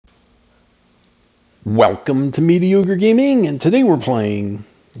Welcome to Mediocre Gaming, and today we're playing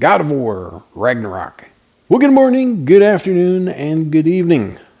God of War Ragnarok. Well, good morning, good afternoon, and good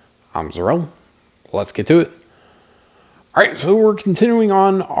evening. I'm Zarel. Let's get to it. Alright, so we're continuing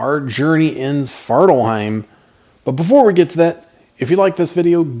on our journey in Svartalfheim. But before we get to that, if you like this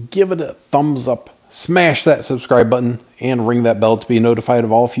video, give it a thumbs up, smash that subscribe button, and ring that bell to be notified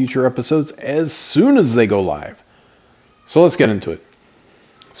of all future episodes as soon as they go live. So let's get into it.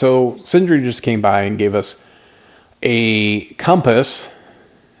 So Sindri just came by and gave us a compass,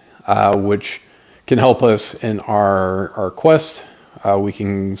 which can help us in our quest. We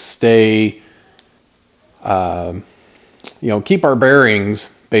can stay, keep our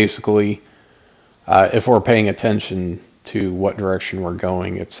bearings, basically, if we're paying attention to what direction we're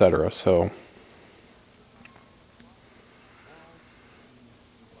going, etc. So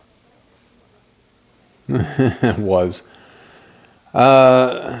it was.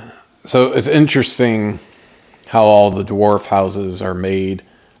 So it's interesting how all the dwarf houses are made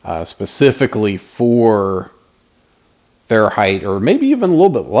specifically for their height, or maybe even a little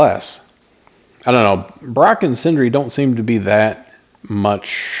bit less. I don't know. Brock and Sindri don't seem to be that much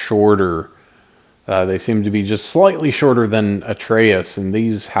shorter. They seem to be just slightly shorter than Atreus, and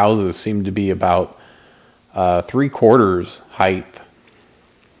these houses seem to be about 3/4 height.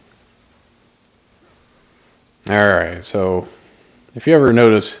 Alright, so if you ever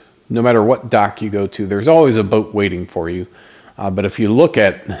notice, no matter what dock you go to, there's always a boat waiting for you. But if you look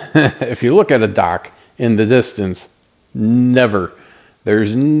at a dock in the distance,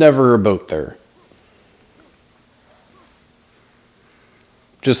 there's never a boat there.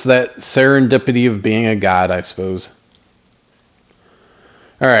 Just that serendipity of being a god, I suppose.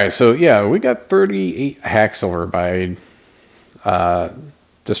 Alright, so yeah, we got 38 hack silver by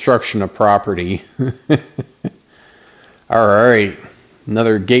destruction of property. Alright,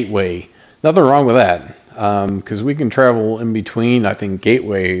 another gateway. Nothing wrong with that, because we can travel in between, I think,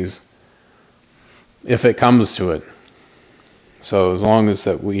 gateways if it comes to it. So as long as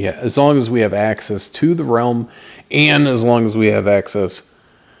we have access to the realm, and as long as we have access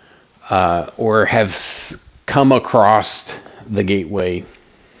or have come across the gateway,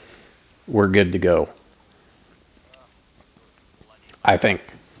 we're good to go. I think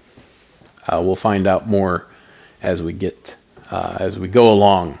we'll find out more as we go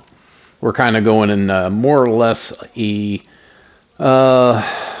along. We're kind of going in more or less well,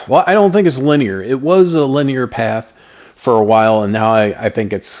 I don't think it's linear. It was a linear path for a while, and now I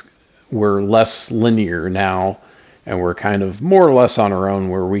think we're less linear now, and we're kind of more or less on our own,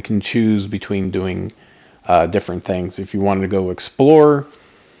 where we can choose between doing different things. If you wanted to go explore,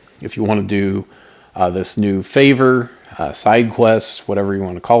 if you want to do this new favor, side quest, whatever you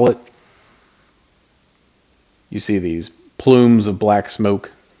want to call it. You see these plumes of black smoke.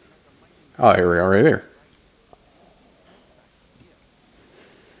 Oh, here we are right there.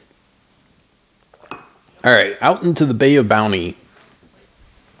 All right, out into the Bay of Bounty.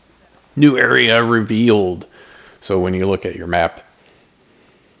 New area revealed. So when you look at your map,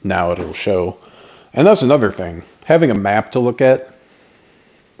 now it'll show. And that's another thing. Having a map to look at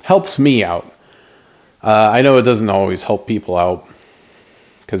helps me out. I know it doesn't always help people out,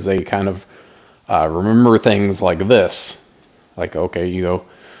 because they kind of remember things like this. Like, okay, you go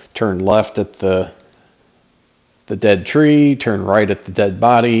turn left at the dead tree, turn right at the dead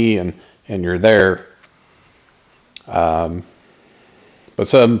body, and you're there. But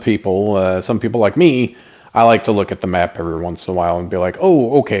some people like me, I like to look at the map every once in a while and be like,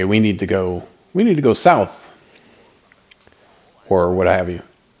 oh, okay, we need to go south, or what have you.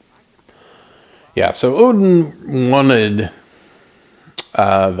 Yeah, so Odin wanted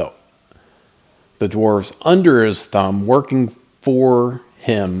the dwarves under his thumb, working for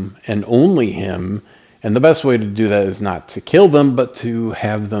him and only him. And the best way to do that is not to kill them, but to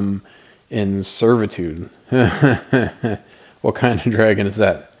have them in servitude. What kind of dragon is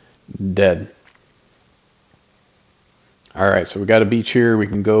that? Dead. Alright, so we got a beach here. We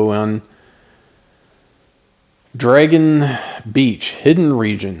can go on. Dragon Beach, hidden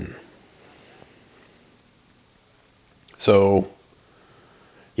region. So,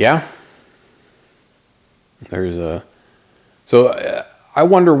 yeah. There's a... So, I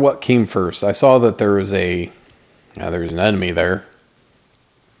wonder what came first. I saw that there was there's an enemy there.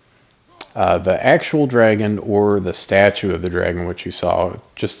 The actual dragon or the statue of the dragon, which you saw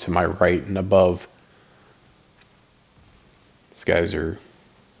just to my right and above. These guys are...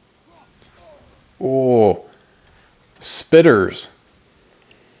 Oh, spitters.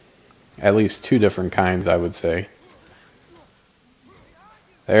 At least 2 different kinds, I would say.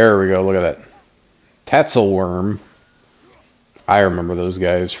 There we go, look at that. Tatzelworm. I remember those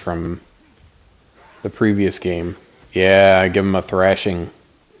guys from the previous game. Yeah, give him a thrashing.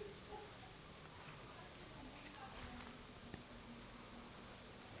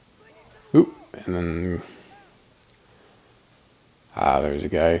 Oop, and then... Ah, there's a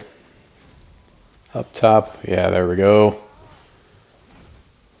guy. Up top. Yeah, there we go.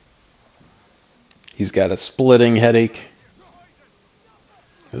 He's got a splitting headache.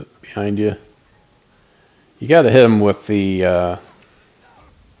 Oop, behind you. You gotta hit him with the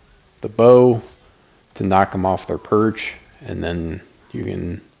bow to knock them off their perch, and then you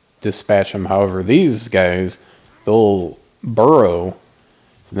can dispatch them. However, these guys, they'll burrow,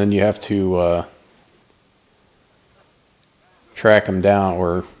 and then you have to track them down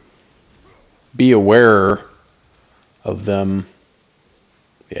or be aware of them.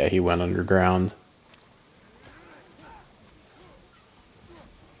 Yeah, he went underground.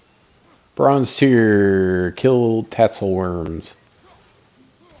 Bronze tier, kill tatzelworms.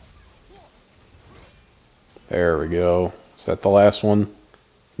 There we go. Is that the last one?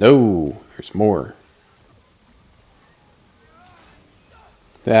 No, there's more.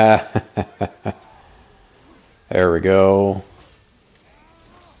 Ah, there we go.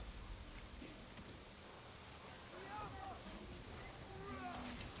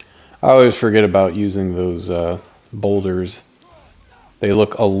 I always forget about using those boulders. They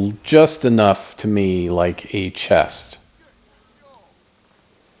look just enough to me like a chest.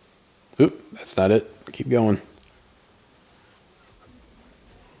 Oop, that's not it. Keep going.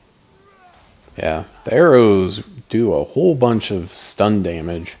 Yeah, the arrows do a whole bunch of stun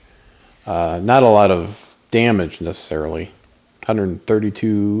damage. Not a lot of damage necessarily.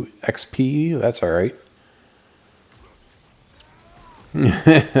 132 XP, that's alright.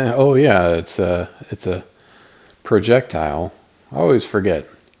 Oh yeah, it's a projectile. I always forget.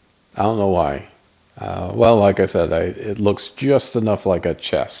 I don't know why. Well, like I said, it looks just enough like a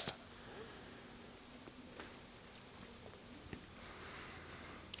chest.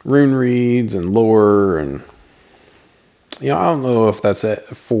 Rune reeds and lore, and I don't know if that's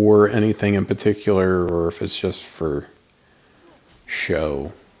for anything in particular or if it's just for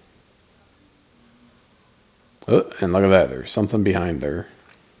show. Oh, and look at that, there's something behind there.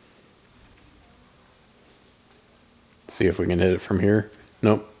 See if we can hit it from here.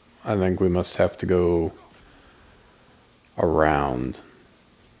 Nope, I think we must have to go around.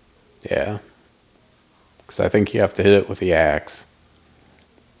 Yeah, because I think you have to hit it with the axe.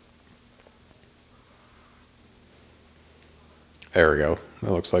 There we go.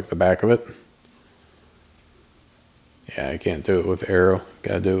 That looks like the back of it. Yeah, I can't do it with the arrow.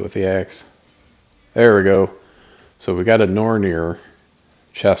 Gotta do it with the axe. There we go. So we got a Nornir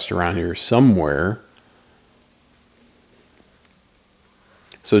chest around here somewhere.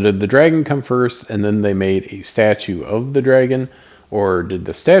 So did the dragon come first and then they made a statue of the dragon? Or did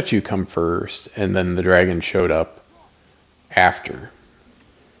the statue come first and then the dragon showed up after?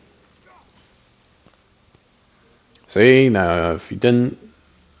 See, now if you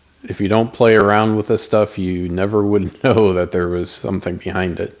don't play around with this stuff, you never would know that there was something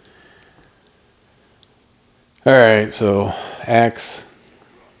behind it. Alright, so axe.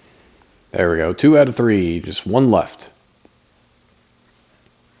 There we go. 2 out of 3, just one left.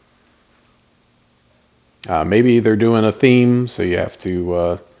 Maybe they're doing a theme, so you have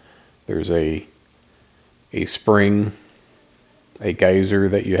to, there's a spring, a geyser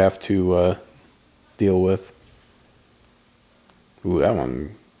that you have to deal with. Ooh, that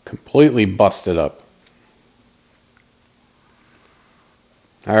one completely busted up.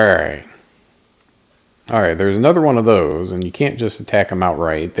 Alright. Alright, there's another one of those, and you can't just attack them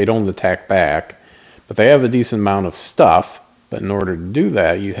outright. They don't attack back, but they have a decent amount of stuff. But in order to do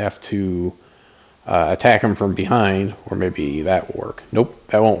that, you have to attack them from behind, or maybe that will work. Nope,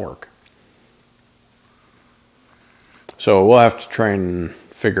 that won't work. So we'll have to try and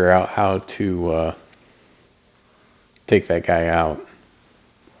figure out how to take that guy out.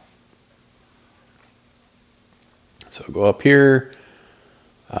 So go up here,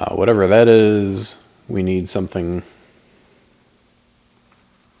 whatever that is, we need something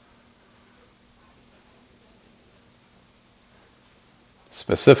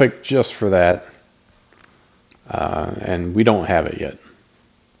specific just for that, and we don't have it yet.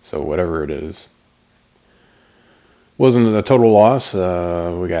 So whatever it is. Wasn't a total loss.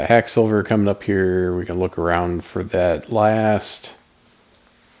 We got hack silver coming up here. We can look around for that last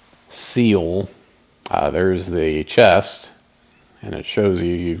seal. There's the chest, and it shows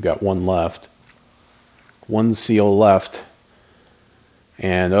you've got one left. One seal left.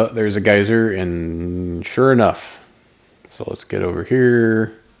 And oh, there's a geyser, and sure enough. So let's get over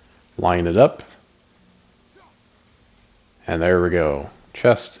here, line it up, and there we go.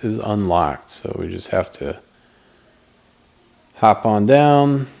 Chest is unlocked, so we just have to hop on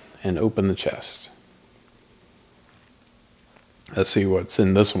down and open the chest. Let's see what's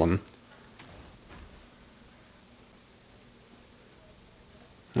in this one.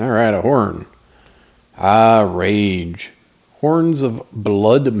 Alright, a horn. Ah, rage. Horns of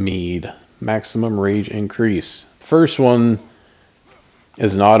blood mead. Maximum rage increase. First one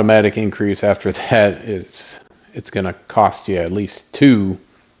is an automatic increase. After that, it's going to cost you at least 2,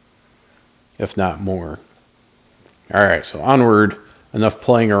 if not more. Alright, so onward. Enough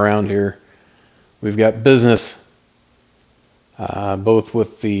playing around here. We've got business, both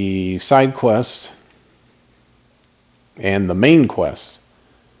with the side quest and the main quest.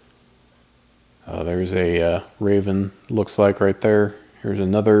 There's a raven, looks like, right there. Here's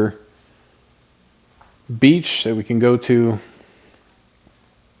another beach that we can go to.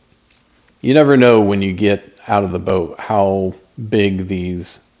 You never know when you get out of the boat how big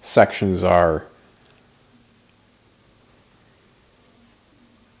these sections are.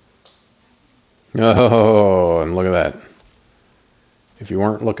 Oh, and look at that. If you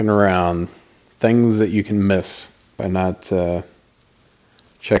weren't looking around, things that you can miss by not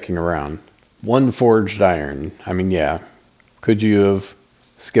checking around. 1 forged iron. I mean, yeah. Could you have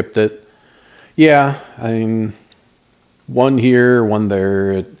skipped it? Yeah, I mean, 1 here, 1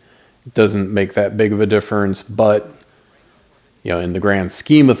 there. It doesn't make that big of a difference, but, you know, in the grand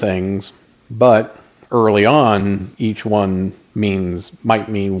scheme of things. But early on, each one might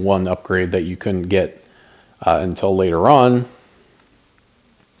mean 1 upgrade that you couldn't get until later on,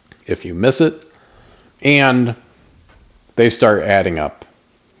 if you miss it. And they start adding up,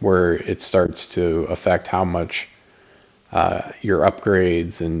 where it starts to affect how much your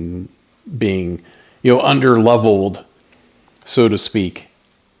upgrades and being, you know, under-leveled, so to speak.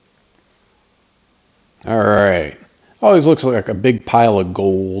 Alright. Always looks like a big pile of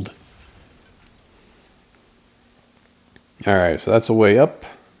gold. Alright, so that's a way up.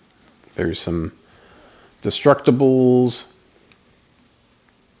 There's some destructibles.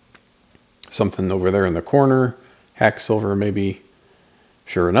 Something over there in the corner. Hack silver, maybe.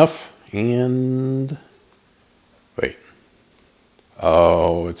 Sure enough. And wait.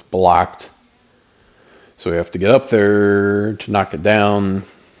 Oh, it's blocked. So we have to get up there to knock it down.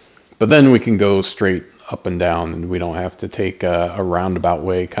 But then we can go straight up and down, and we don't have to take a roundabout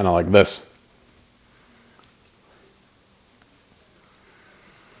way, kind of like this.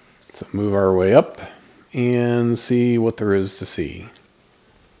 So move our way up and see what there is to see.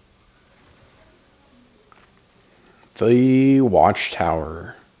 The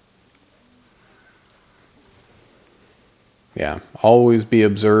watchtower. Yeah, always be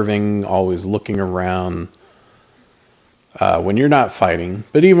observing, always looking around when you're not fighting.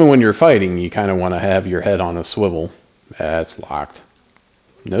 But even when you're fighting, you kind of want to have your head on a swivel. That's locked.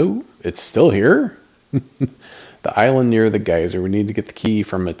 No, it's still here. The island near the geyser. We need to get the key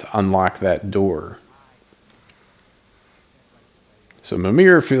from it to unlock that door. So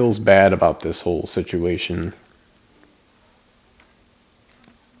Mimir feels bad about this whole situation.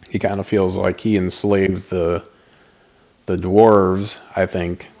 He kind of feels like he enslaved the dwarves, I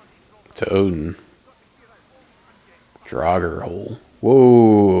think, to Odin. Draugr hole.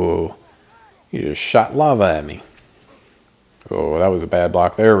 Whoa! You just shot lava at me. Oh, that was a bad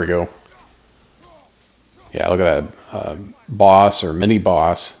block. There we go. Yeah, look at that boss or mini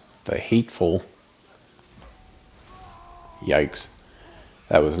boss, the hateful. Yikes.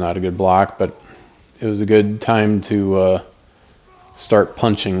 That was not a good block, but it was a good time to start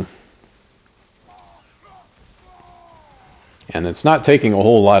punching. And it's not taking a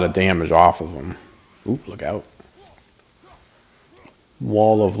whole lot of damage off of them. Oop, look out.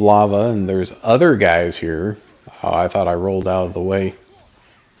 Wall of lava, and there's other guys here. Oh, I thought I rolled out of the way.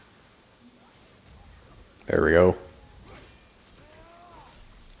 There we go.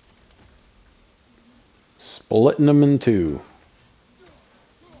 Splitting them in 2.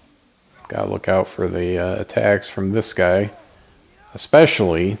 Gotta look out for the attacks from this guy.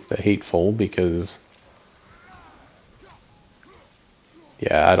 Especially the hateful, because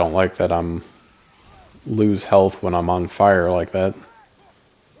yeah, I don't like that I'm lose health when I'm on fire like that.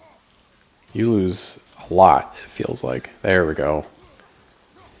 You lose a lot, it feels like. There we go.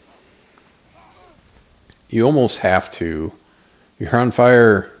 You almost have to. You're on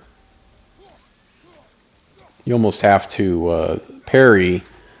fire. You almost have to parry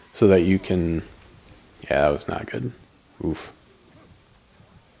so that you can. Yeah, that was not good. Oof.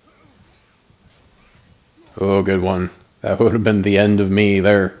 Oh, good one. That would have been the end of me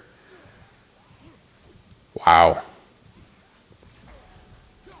there. Wow.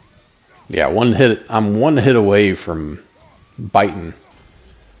 Yeah, 1 hit. I'm 1 hit away from biting.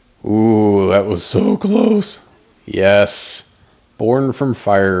 Ooh, that was so close. Yes. Born from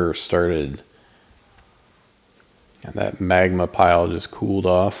Fire started. And that magma pile just cooled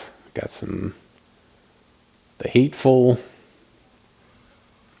off. Got some... The Hateful.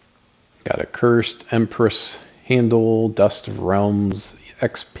 Got a Cursed Empress handle, Dust of Realms,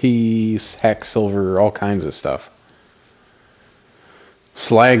 XP, Hack Silver, all kinds of stuff.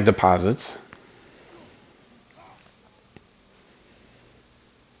 Slag deposits.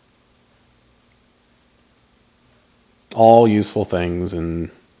 All useful things,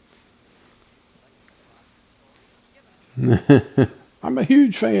 and I'm a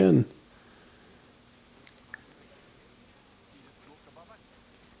huge fan.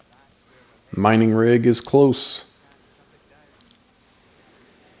 Mining rig is close.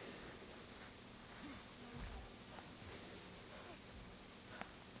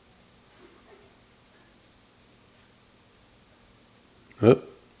 Oh,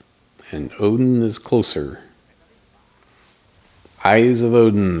 and Odin is closer. Eyes of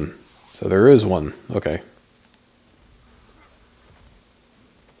Odin. So there is one. Okay.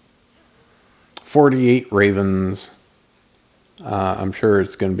 48 ravens. I'm sure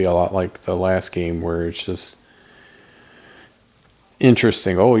it's going to be a lot like the last game where it's just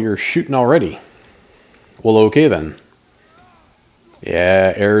interesting. Oh, you're shooting already. Well, okay then.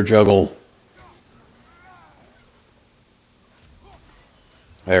 Yeah, air juggle.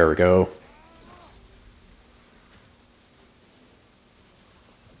 There we go.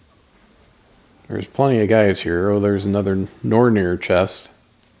 There's plenty of guys here. Oh, there's another Nornir chest.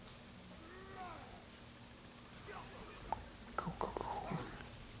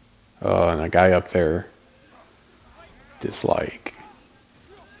 Oh, and a guy up there. Dislike.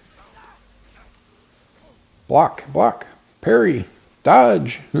 Block, block, parry,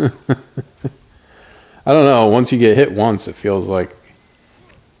 dodge. I don't know. Once you get hit once, it feels like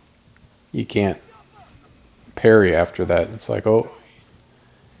you can't parry after that. It's like, oh,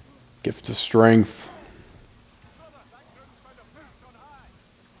 gift of strength.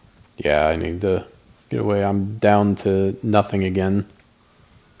 Yeah, I need to get away. I'm down to nothing again.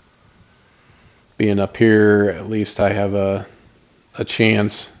 Being up here, at least I have a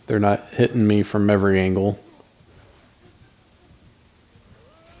chance. They're not hitting me from every angle.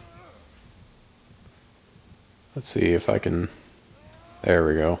 Let's see if I can... There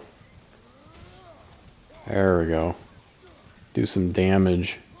we go. There we go. Do some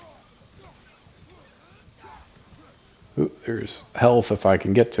damage. Ooh, there's health if I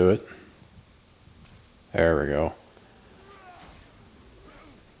can get to it. There we go.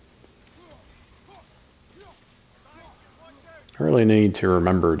 I really need to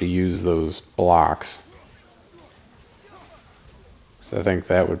remember to use those blocks. So I think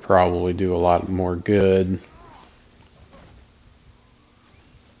that would probably do a lot more good.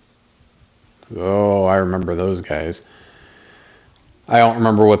 Oh, I remember those guys. I don't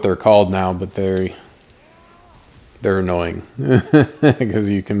remember what they're called now, but they're annoying because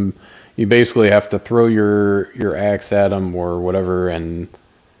you basically have to throw your axe at them or whatever, and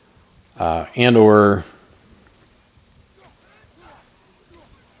or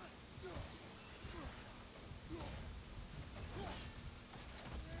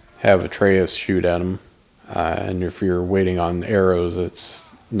have Atreus shoot at them. And if you're waiting on arrows, it's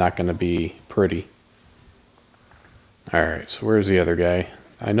not going to be pretty. Alright, so where's the other guy?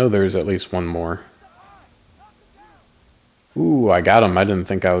 I know there's at least one more. Ooh, I got him. I didn't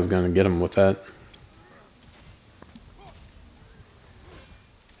think I was going to get him with that.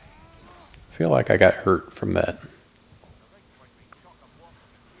 I feel like I got hurt from that.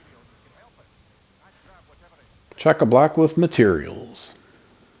 Chock a block with materials.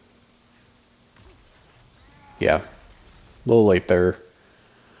 Yeah, a little late there.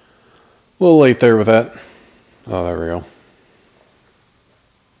 A little late there with that. Oh, there we go.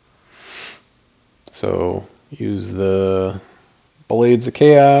 So use the Blades of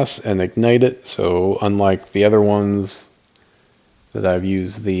Chaos and ignite it. So unlike the other ones that I've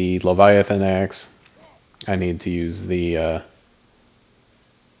used the Leviathan axe, I need to use the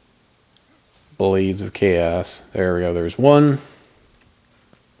Blades of Chaos. There we go. There's one.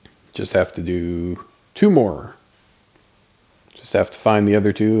 Just have to do 2 more. Just have to find the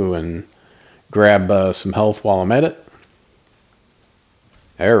other 2 and grab some health while I'm at it.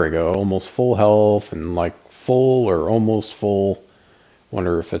 There we go. Almost full health and like full or almost full.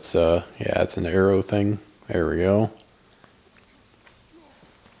 Wonder if it's yeah, it's an arrow thing. There we go.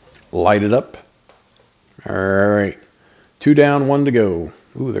 Light it up. Alright. 2 down, 1 to go.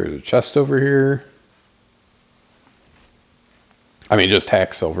 Ooh, there's a chest over here. I mean, just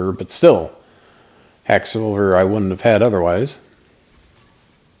hack silver, but still. Hack silver I wouldn't have had otherwise.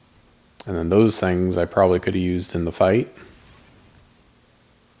 And then those things I probably could have used in the fight.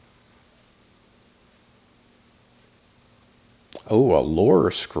 Oh, a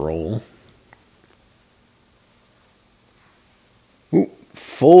lore scroll. Ooh,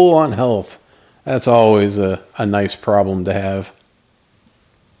 full on health. That's always a nice problem to have.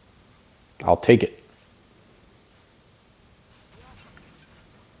 I'll take it.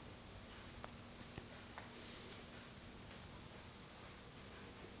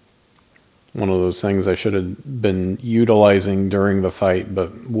 One of those things I should have been utilizing during the fight, but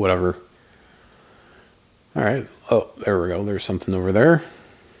whatever. Alright. Oh, there we go. There's something over there.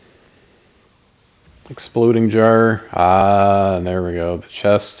 Exploding jar. Ah, there we go. The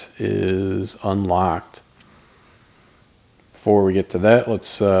chest is unlocked. Before we get to that,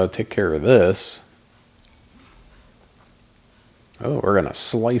 let's take care of this. Oh, we're going to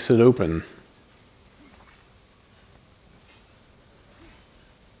slice it open.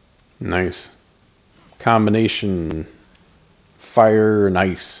 Nice. Combination fire and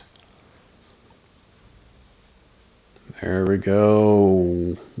ice. There we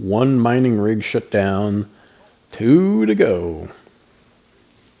go. 1 mining rig shut down. 2 to go.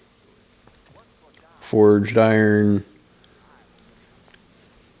 Forged iron.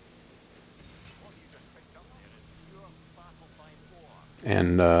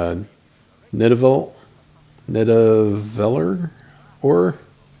 And Nidavellir ore.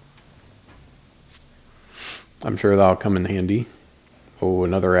 I'm sure that'll come in handy. Oh,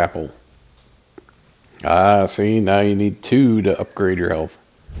 another apple. Ah, see, now you need 2 to upgrade your health.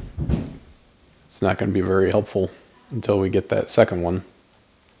 It's not going to be very helpful until we get that second one.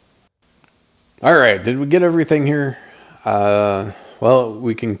 Alright, did we get everything here? Well,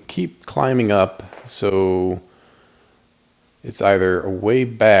 we can keep climbing up, so it's either a way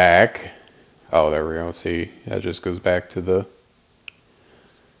back. Oh, there we go. See, that just goes back to the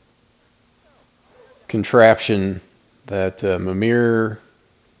contraption that Mimir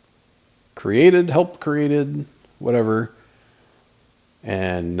helped created, whatever,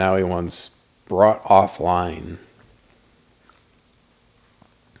 and now he wants brought offline.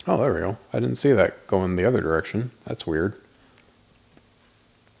 Oh, there we go. I didn't see that going the other direction. That's weird.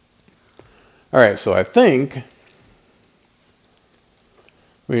 Alright, so I think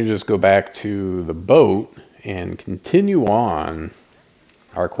we can just go back to the boat and continue on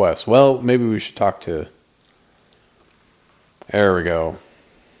our quest. Well, maybe we should talk to... There we go.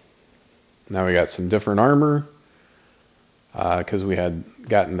 Now we got some different armor because we had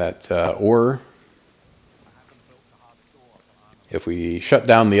gotten that ore. If we shut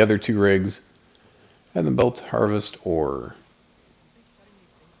down the other 2 rigs and then built harvest ore.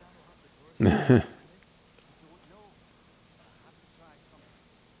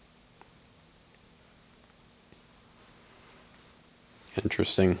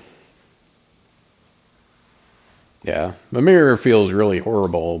 Interesting. Yeah, Mimir feels really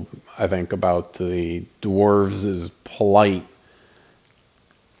horrible, I think, about the dwarves' plight,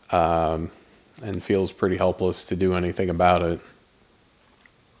 and feels pretty helpless to do anything about it.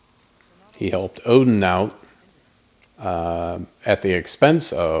 He helped Odin out at the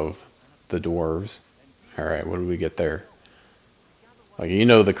expense of the dwarves. Alright, what do we get there? Like, you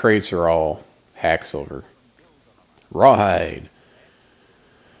know the crates are all hack silver. Rawhide.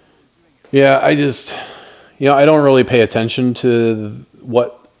 Yeah, I just... You know, I don't really pay attention to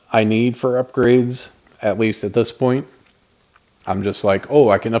what I need for upgrades, at least at this point. I'm just like,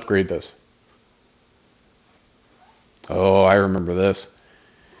 oh, I can upgrade this. Oh, I remember this.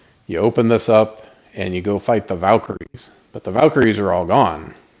 You open this up, and you go fight the Valkyries. But the Valkyries are all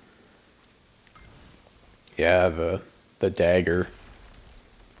gone. Yeah, the dagger.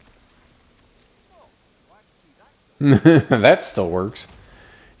 That still works.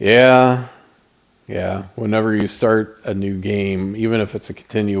 Yeah. Yeah, whenever you start a new game, even if it's a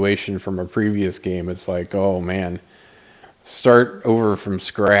continuation from a previous game, it's like, oh man, start over from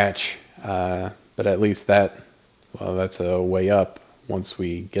scratch. But at least that's a way up once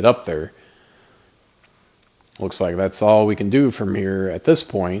we get up there. Looks like that's all we can do from here at this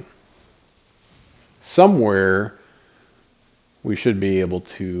point. Somewhere we should be able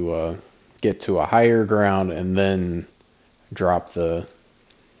to get to a higher ground and then drop the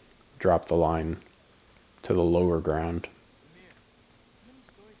line to the lower ground.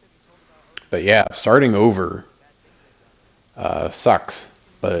 But yeah, starting over sucks,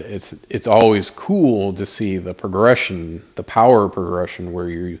 but it's always cool to see the progression, the power progression, where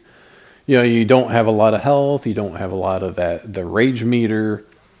you don't have a lot of health, you don't have a lot of the rage meter,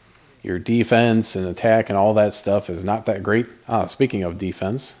 your defense and attack and all that stuff is not that great. Speaking of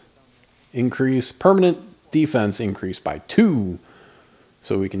defense, permanent defense increased by 2.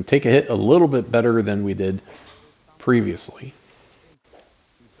 so we can take a hit a little bit better than we did previously.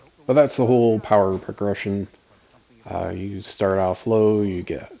 But that's the whole power progression. You start off low, you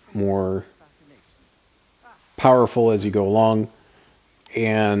get more powerful as you go along,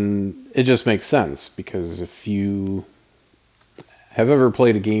 and it just makes sense, because if you have ever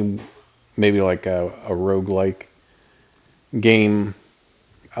played a game, maybe like a roguelike game,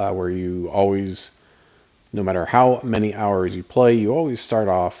 where you always, no matter how many hours you play, you always start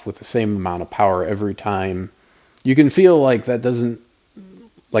off with the same amount of power every time, you can feel like it doesn't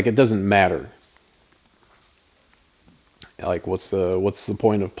matter. Like, what's the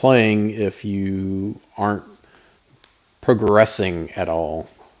point of playing if you aren't progressing at all?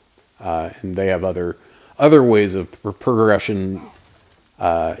 And they have other ways of progression,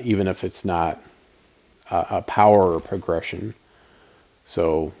 even if it's not a power progression.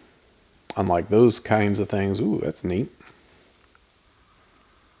 So, unlike those kinds of things, ooh, that's neat.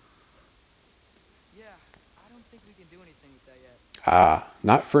 Yeah, I don't think we can do anything with that yet.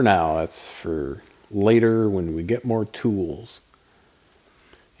 Not for now. That's for later when we get more tools.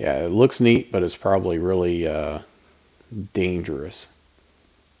 Yeah, it looks neat, but it's probably really dangerous.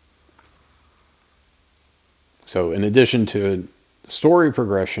 So in addition to story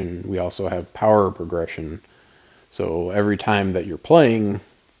progression, we also have power progression. So every time that you're playing,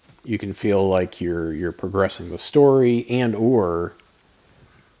 you can feel like you're progressing the story, and or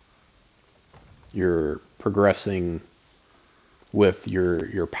you're progressing with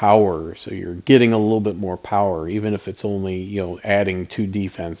your power. So you're getting a little bit more power, even if it's only, adding 2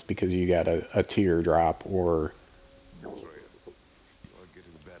 defense because you got a tier drop, or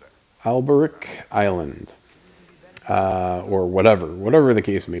Alberic Island, or whatever the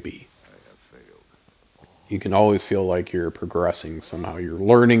case may be. You can always feel like you're progressing somehow. You're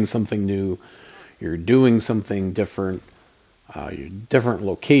learning something new. You're doing something different. Your different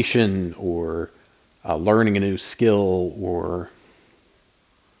location, or learning a new skill, or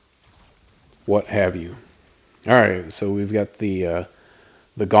what have you. All right, so we've got the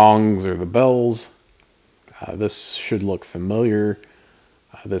gongs, or the bells. This should look familiar.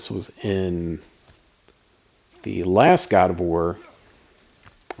 This was in the last God of War,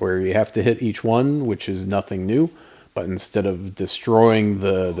 where you have to hit each one, which is nothing new. But instead of destroying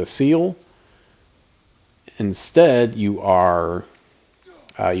the seal, instead you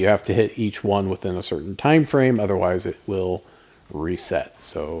have to hit each one within a certain time frame, otherwise it will reset.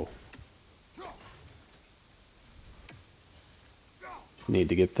 So need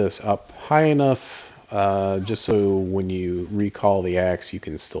to get this up high enough, just so when you recall the axe, you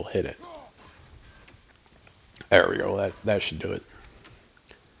can still hit it. There we go. That should do it.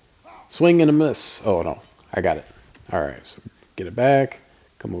 Swing and a miss. Oh no, I got it. All right, so get it back.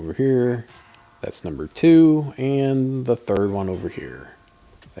 Come over here. That's number 2, and the third one over here.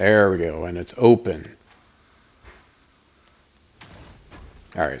 There we go, and it's open.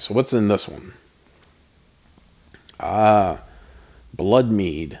 All right, so what's in this one? Blood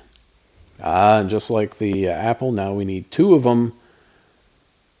mead. And just like the apple, now we need 2 of them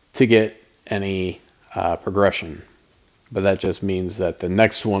to get any progression. But that just means that the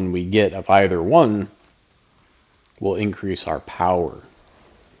next one we get of either one will increase our power.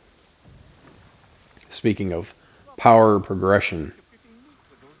 Speaking of power progression,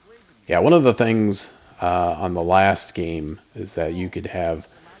 yeah, one of the things on the last game is that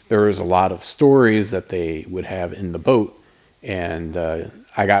there was a lot of stories that they would have in the boat, and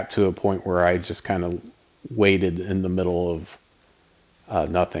I got to a point where I just kind of waited in the middle of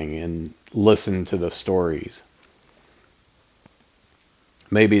nothing and listened to the stories.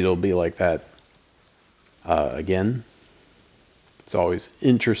 Maybe it'll be like that again. It's always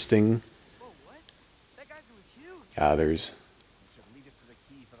interesting. There's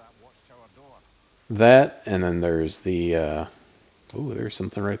that, and then there's the there's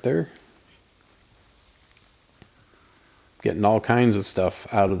something right there. Getting all kinds of stuff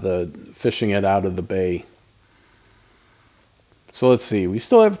fishing it out of the bay. So let's see, we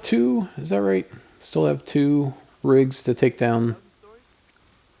still have 2, is that right? Still have 2 rigs to take down.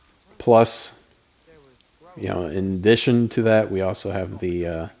 Plus, in addition to that, we also have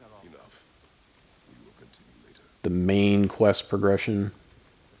the main quest progression.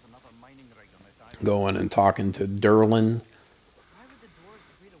 Going and talking to Durlin,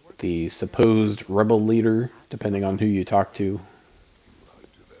 the supposed rebel leader, depending on who you talk to.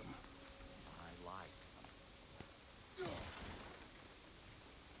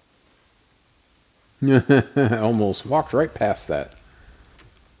 Almost walked right past that.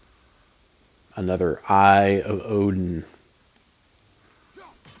 Another Eye of Odin.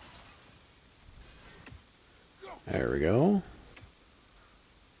 There we go.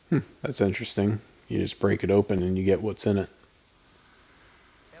 That's interesting. You just break it open and you get what's in it.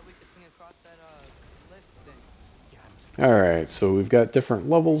 Bet we could swing across that cliff thing. Alright, so we've got different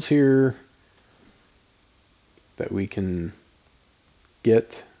levels here that we can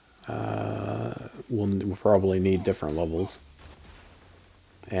get. We'll probably need different levels.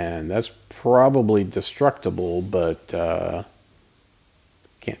 And that's probably destructible, but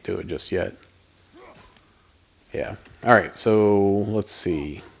can't do it just yet. Yeah. Alright, so let's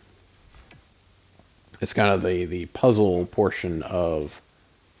see. It's kind of the puzzle portion of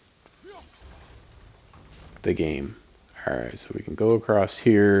the game. Alright, so we can go across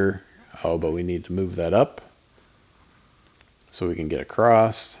here. Oh, but we need to move that up so we can get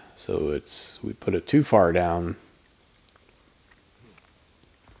across. So we put it too far down.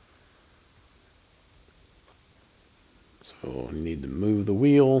 So we need to move the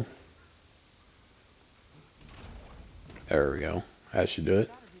wheel. There we go. That should do it.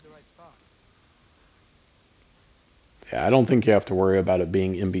 Gotta be the right spot. Yeah, I don't think you have to worry about it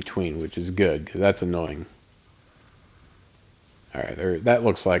being in between, which is good, because that's annoying. Alright, there. That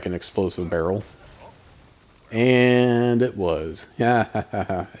looks like an explosive barrel. And it was.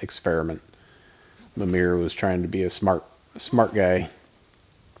 Yeah, experiment. Mimir was trying to be a smart guy.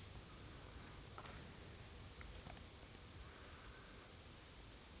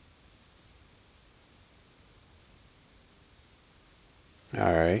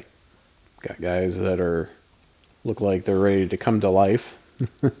 Alright. Got guys that look like they're ready to come to life. We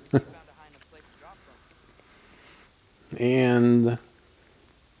found a high enough place to drop from. And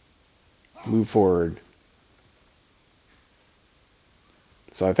move forward.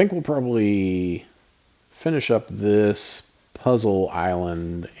 So I think we'll probably finish up this puzzle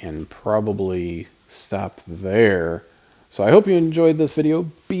island and probably stop there. So I hope you enjoyed this video.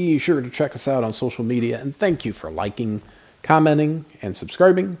 Be sure to check us out on social media, and thank you for liking, commenting, and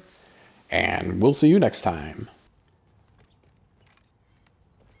subscribing. And we'll see you next time.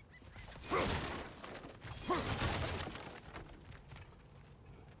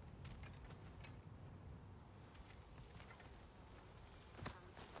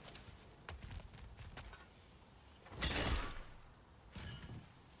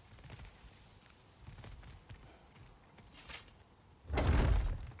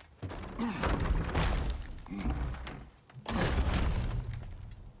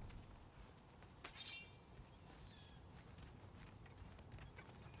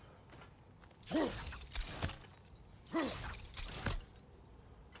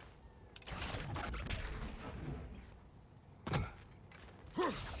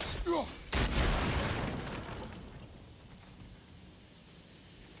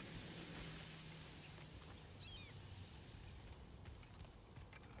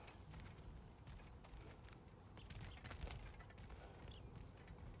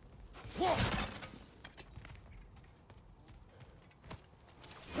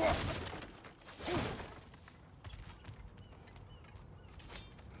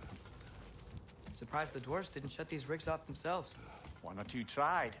 Surprised the dwarves didn't shut these rigs off themselves. One or two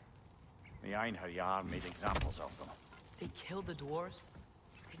tried. The Einherjar made examples of them. They killed the dwarves?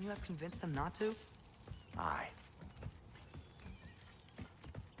 Couldn't you have convinced them not to? Aye.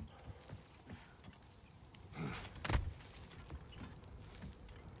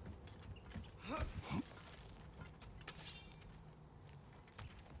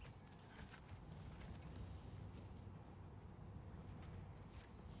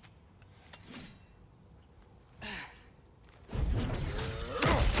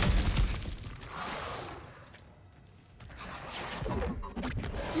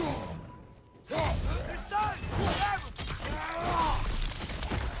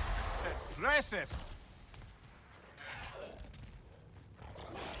 Impressive!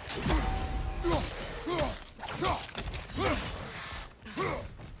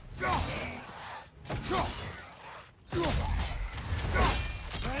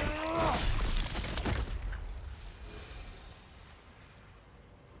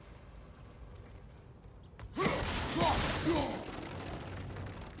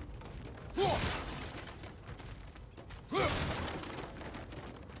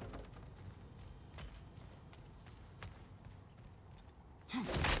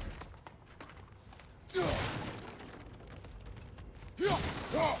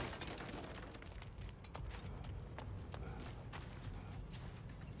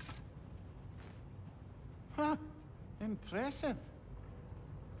 Huh. Impressive.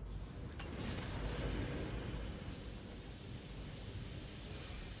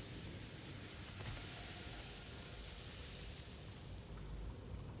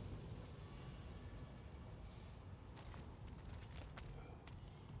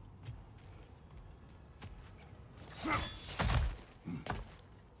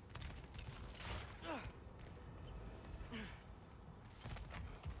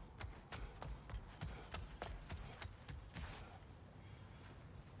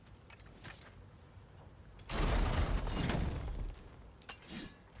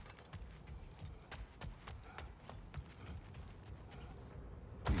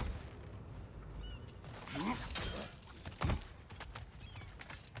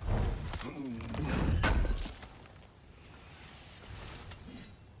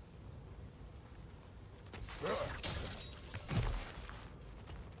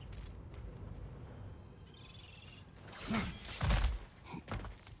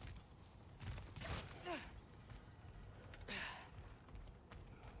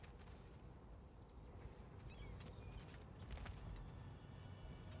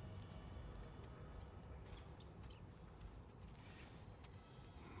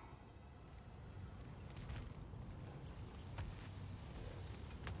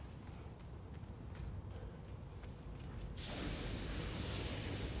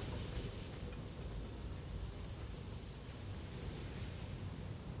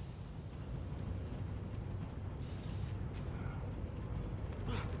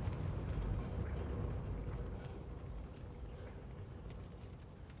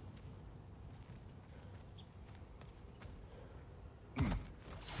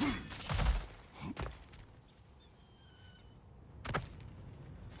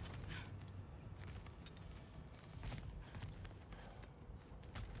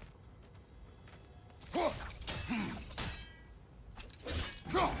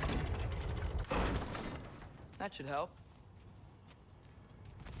 That should help.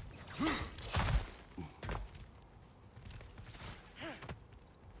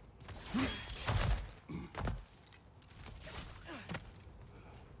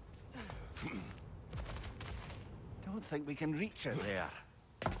 Don't think we can reach it there.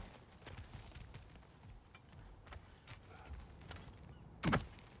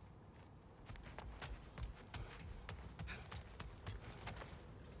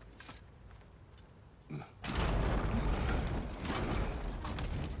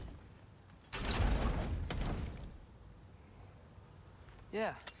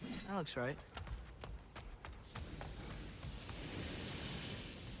 Yeah, that looks right.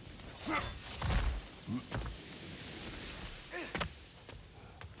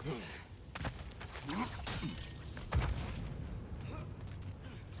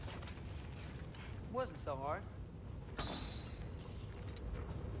 Wasn't so hard.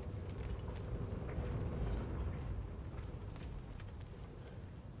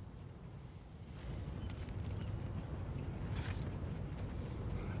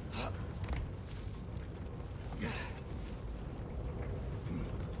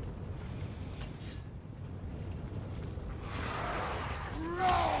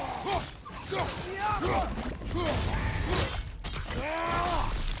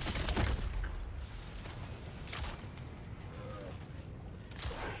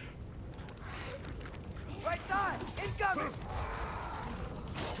 Right side! Incoming!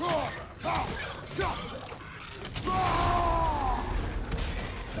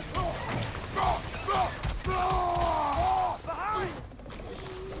 Behind!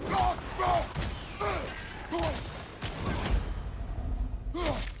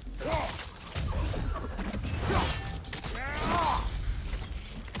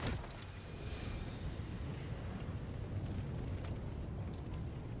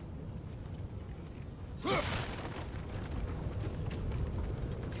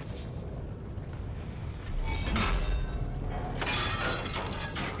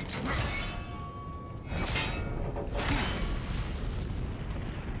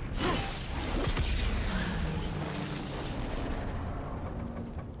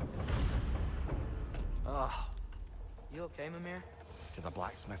 You okay, Mimir? To the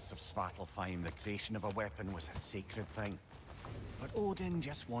blacksmiths of Svartalfheim, the creation of a weapon was a sacred thing. But Odin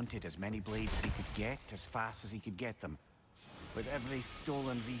just wanted as many blades as he could get, as fast as he could get them. With every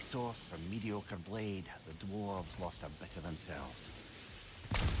stolen resource or mediocre blade, the dwarves lost a bit of themselves.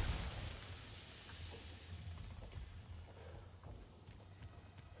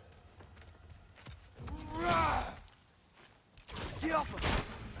 Get off him!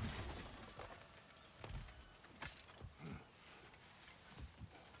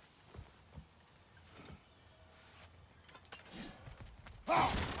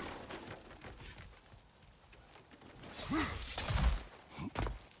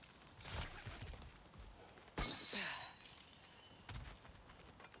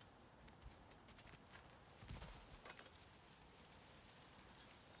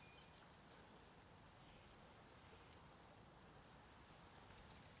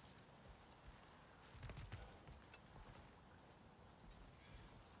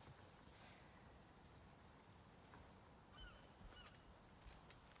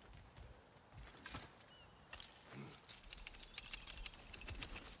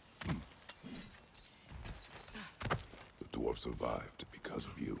 The dwarf survived because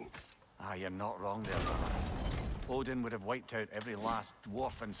of you. Ah, you're not wrong there, brother. Odin would have wiped out every last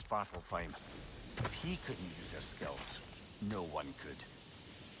dwarf in Svartalfheim. If he couldn't use their skills, no one could.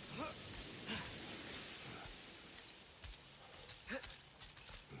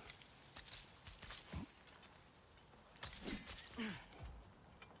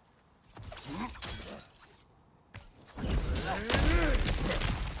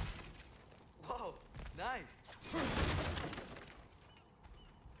 Whoa, nice.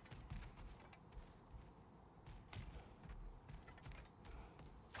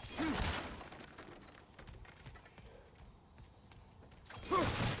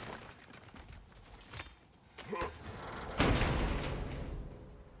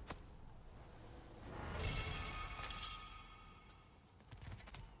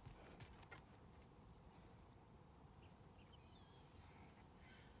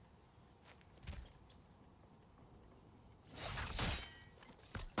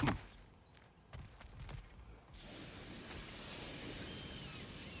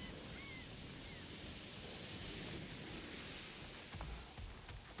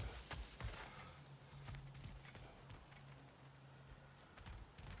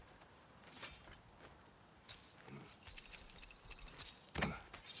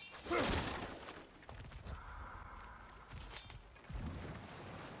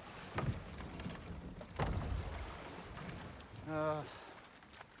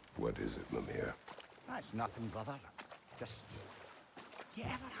 What is it, Mimir? That's nothing, brother. Just... You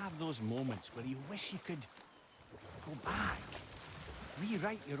ever have those moments where you wish you could go back,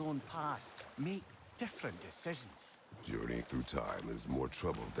 rewrite your own past, make different decisions? Journeying through time is more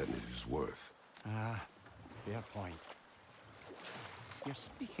trouble than it is worth. Ah, fair point. You're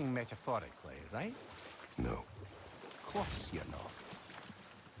speaking metaphorically, right? No. Of course you're not.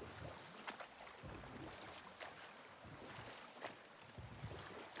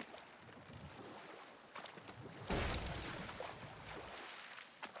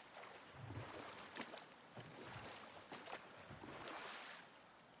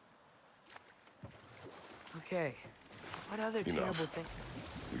 Okay, what other Enough. terrible thing?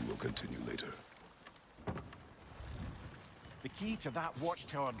 We will continue later. The key to that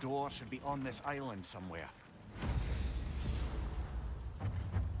watchtower door should be on this island somewhere.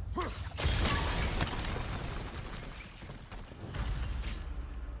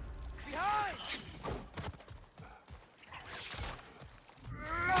 Behind!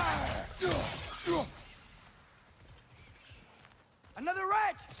 Another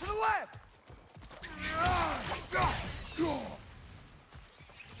wrench! To the left!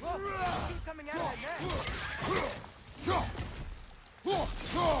 Whoa, keep coming out of that net!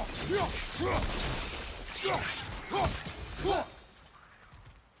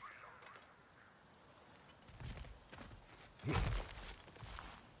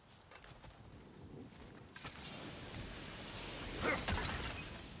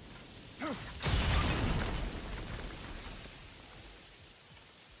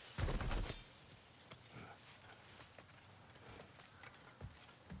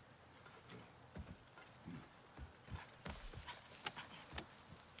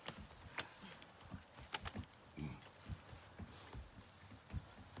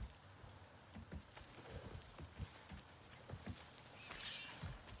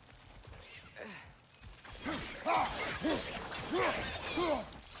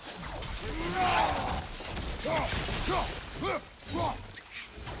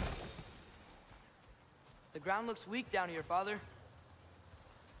 The ground looks weak down here, Father.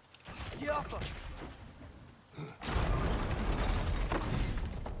 Get off him!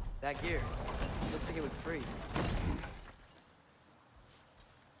 That gear. Looks like it would freeze.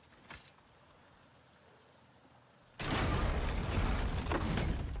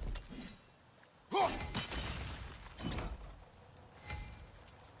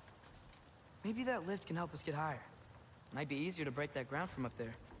 Maybe that lift can help us get higher. Might be easier to break that ground from up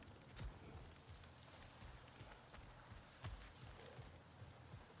there.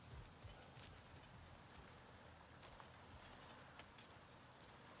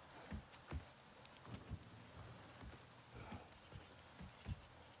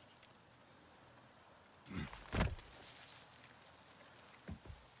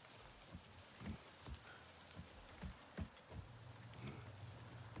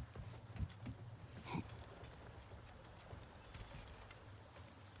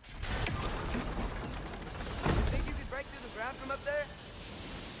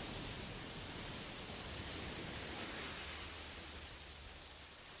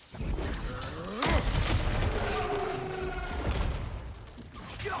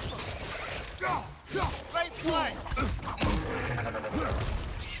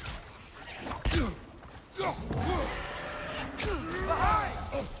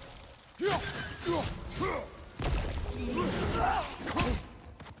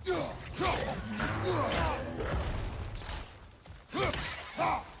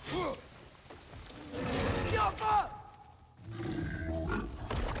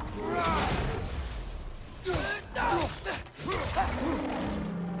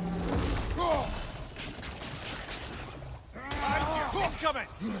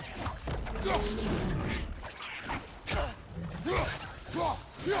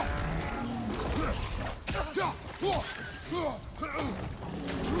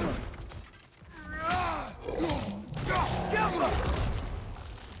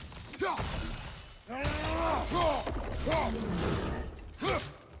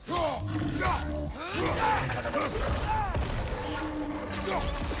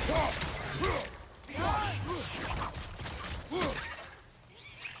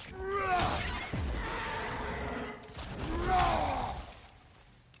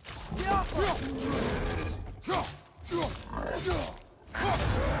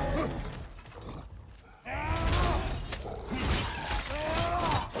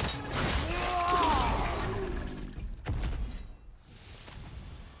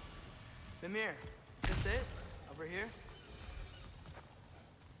 Mimir, is this it? Over here?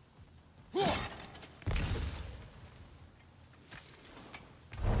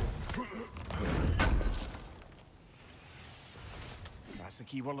 That's the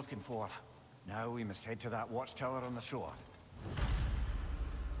key we're looking for. Now we must head to that watchtower on the shore.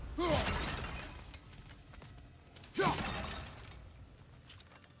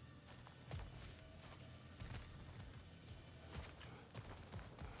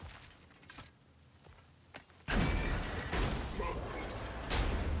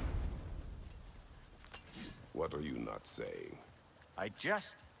 What are you not saying? I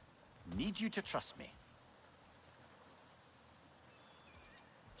just need you to trust me.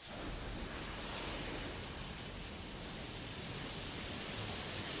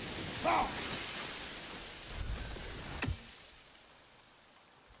 Ah!